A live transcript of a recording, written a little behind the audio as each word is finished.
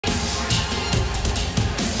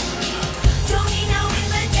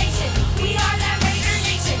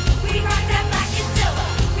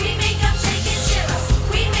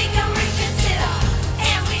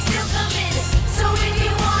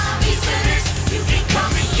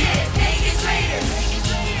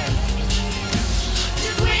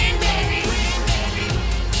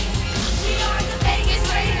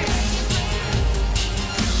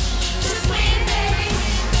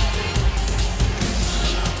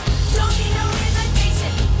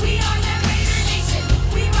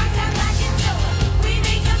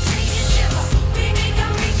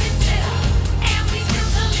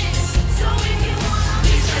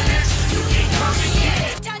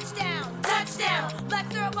down.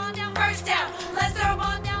 Let's throw a ball down, first down. Let's throw a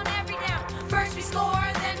ball down every down. First we score,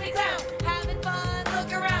 then we clown. Having fun,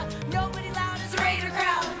 look around. Nobody loud as a Raider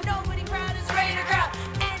crowd. Nobody proud as a Raider crowd.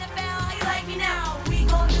 NFL, you like me now? We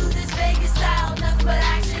gon' do this Vegas style. Nothing but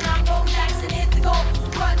action. I'm Bo Jackson, hit the goal.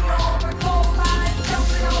 Run you over, goal line,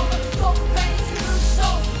 jumping over. Go crazy, lose your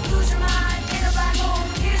soul, lose your mind in a black hole.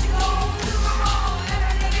 Here's your goal, Super Bowl.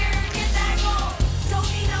 Everybody here, get that goal. Don't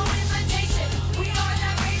need no invitation. We are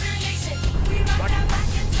that Raider Nation. We rock that black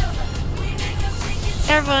and silver. We make them shake it.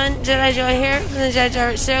 Hey everyone, Jedi Joy here from the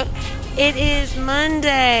Jedi Show. It is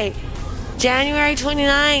Monday, January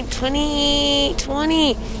 29th,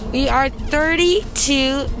 2020. We are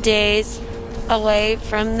 32 days away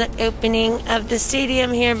from the opening of the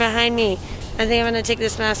stadium here behind me. I think I'm going to take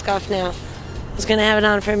this mask off now. I was going to have it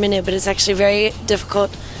on for a minute, but it's actually very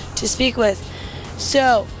difficult to speak with.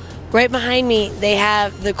 So, right behind me, they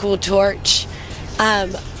have the cool torch.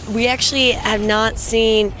 We actually have not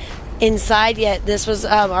seen inside yet. This was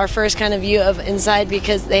our first kind of view of inside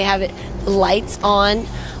because they have it lights on.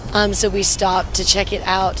 So we stopped to check it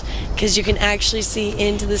out because you can actually see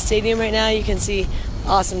into the stadium right now. You can see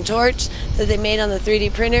awesome torch that they made on the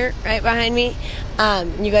 3D printer right behind me.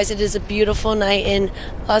 You guys, it is a beautiful night in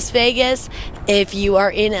Las Vegas. If you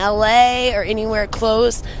are in LA or anywhere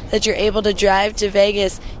close that you're able to drive to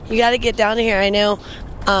Vegas, you got to get down here. I know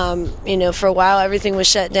for a while everything was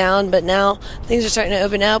shut down, but now things are starting to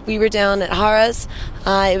open up. We were down at Harrah's.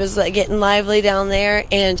 It was getting lively down there,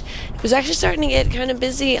 and it was actually starting to get kind of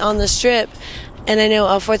busy on the Strip. And I know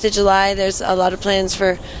 4th of July, there's a lot of plans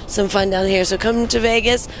for some fun down here. So come to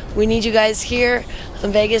Vegas. We need you guys here.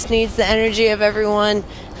 Vegas needs the energy of everyone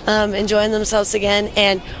enjoying themselves again.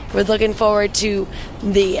 And we're looking forward to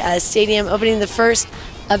the stadium opening. The first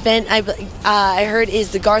event I heard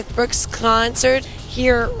is the Garth Brooks concert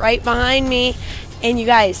here right behind me. And you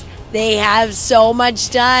guys, they have so much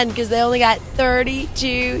done because they only got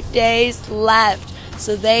 32 days left.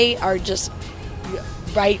 So they are just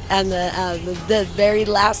right on the very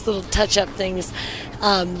last little touch-up things.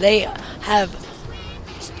 They have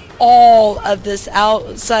all of this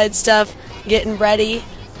outside stuff getting ready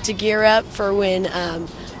to gear up for when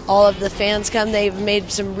all of the fans come. They've made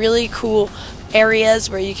some really cool areas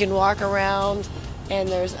where you can walk around, and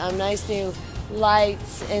there's nice new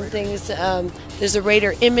lights and things. There's a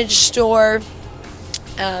Raider image store.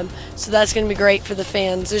 So that's going to be great for the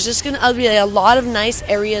fans. There's just going to be a lot of nice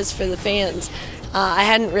areas for the fans. I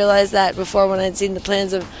hadn't realized that before when I'd seen the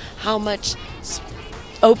plans of how much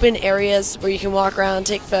open areas where you can walk around,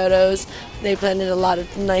 take photos. They planted a lot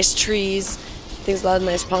of nice trees. There's a lot of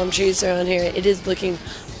nice palm trees around here. It is looking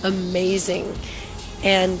amazing.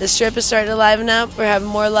 And the Strip is starting to liven up. We're having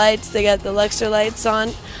more lights. They got the Luxor lights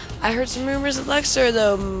on. I heard some rumors of Luxor,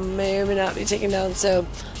 though, may or may not be taken down. So,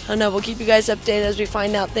 I don't know. We'll keep you guys updated as we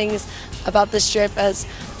find out things about the Strip, as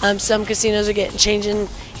some casinos are changing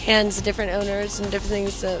hands, different owners and different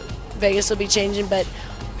things. So Vegas will be changing, but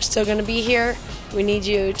we're still going to be here. We need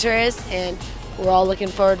you tourists, and we're all looking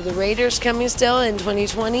forward to the Raiders coming still in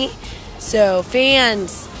 2020. So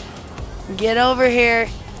fans, get over here,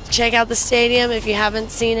 check out the stadium if you haven't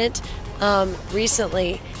seen it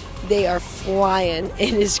recently. They are flying.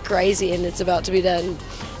 It is crazy, and it's about to be done.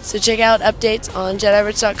 So check out updates on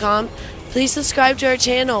JediRich.com. Please subscribe to our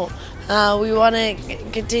channel. We want to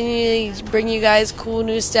continue to bring you guys cool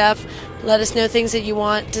new stuff. Let us know things that you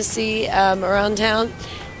want to see around town.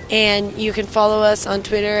 And you can follow us on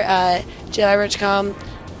Twitter at JediRich.com,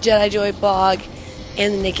 Jedi Joy blog,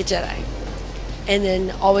 and the Naked Jedi. And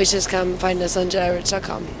then always just come find us on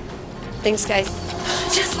JediRich.com. Thanks, guys.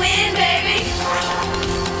 Just win, baby.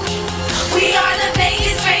 We are the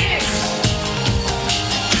Vegas Raiders.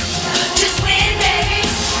 Just win, baby.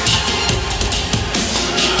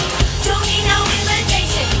 Don't need no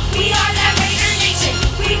invitation. We are that Raider Nation.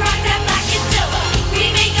 We rock that black and silver. We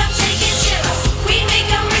make them shake and shiver. We make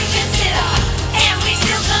them reconsider. And we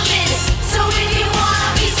still committed. So if you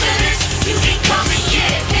wanna be spinners, you can come and get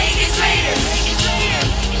it. Vegas Raiders.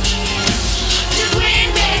 Just win,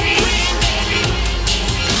 baby.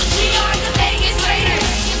 We are the Vegas Raiders.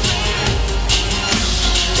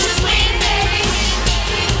 Just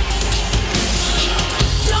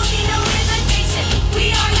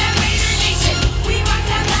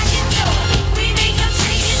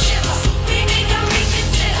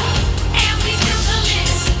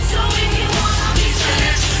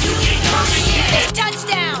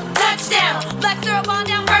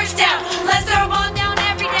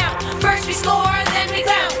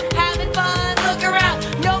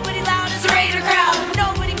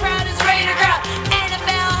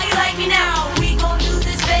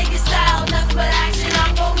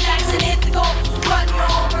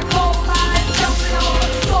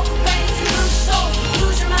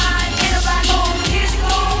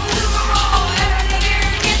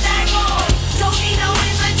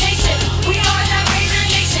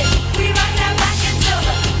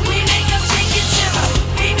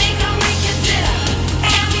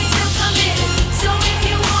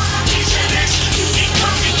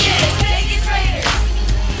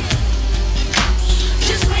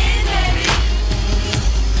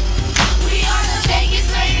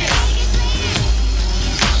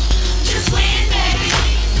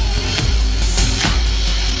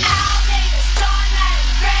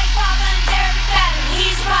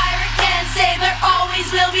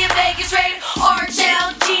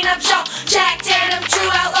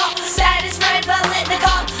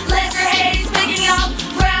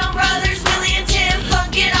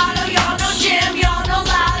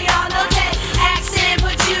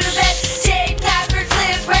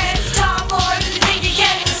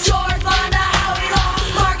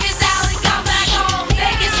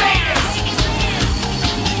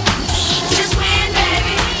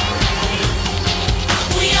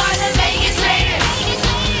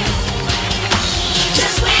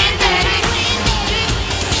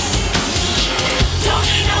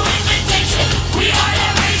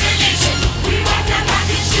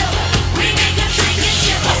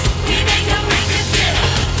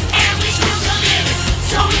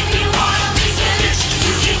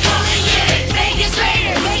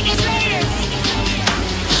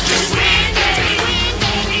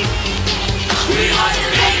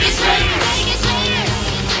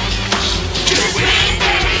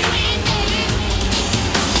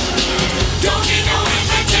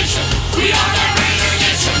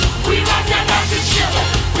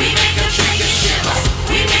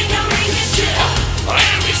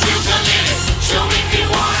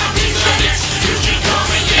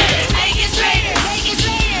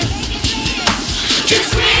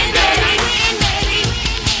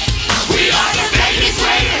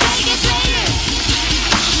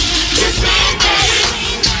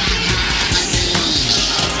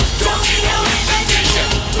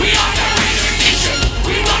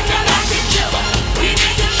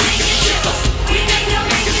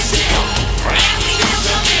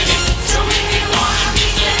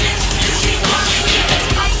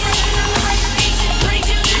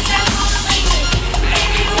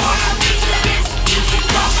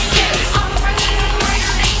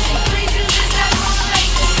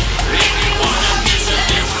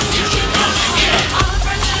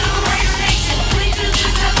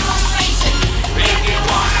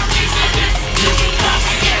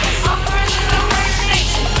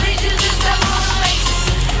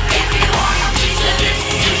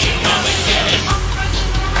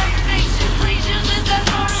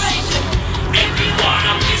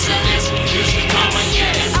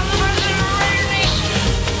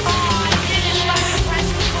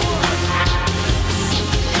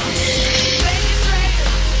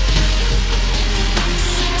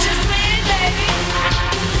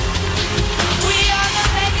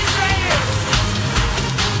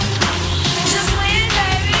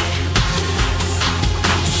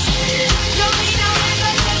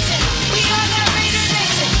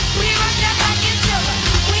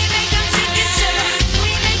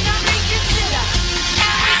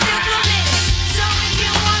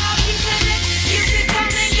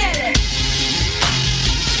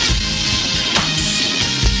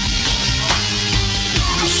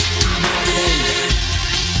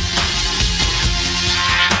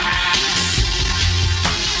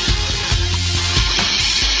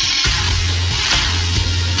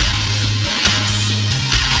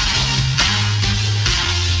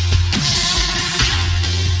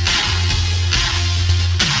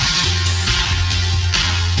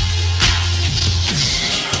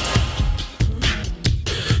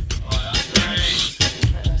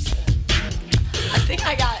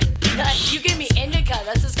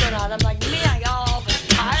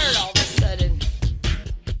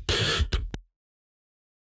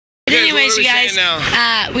But anyways, you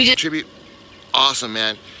guys, we just tribute. Awesome,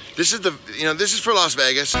 man. This is this is for Las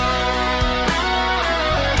Vegas.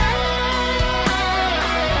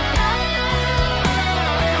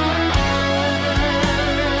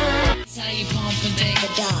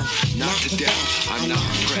 Not to death, I'm not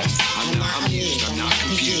impressed, I'm not amused, I'm not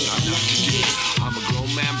confused, I'm not confused. I'm a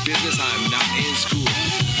grown man business, I'm not in school.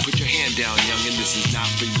 Put your hand down, youngin', this is not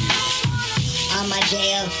for you. On my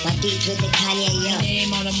jail, my beats with the Kanye, yo. Your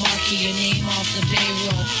name on the market, your name off the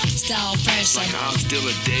payroll. Style fresh Like I'm still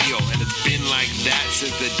a Dayo, and it's been like that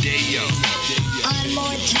since the Dayo. On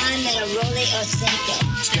more time than a Rolly or Seiko.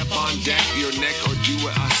 Step on deck, your neck, or do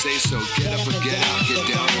what I say so. Get up or get out, get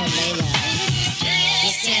down and lay low.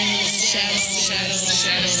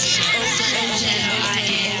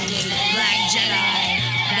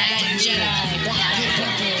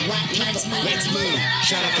 Let's move.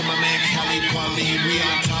 Shout out to my man Cali Kwame. We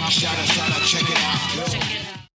on top. Shout out, check it out.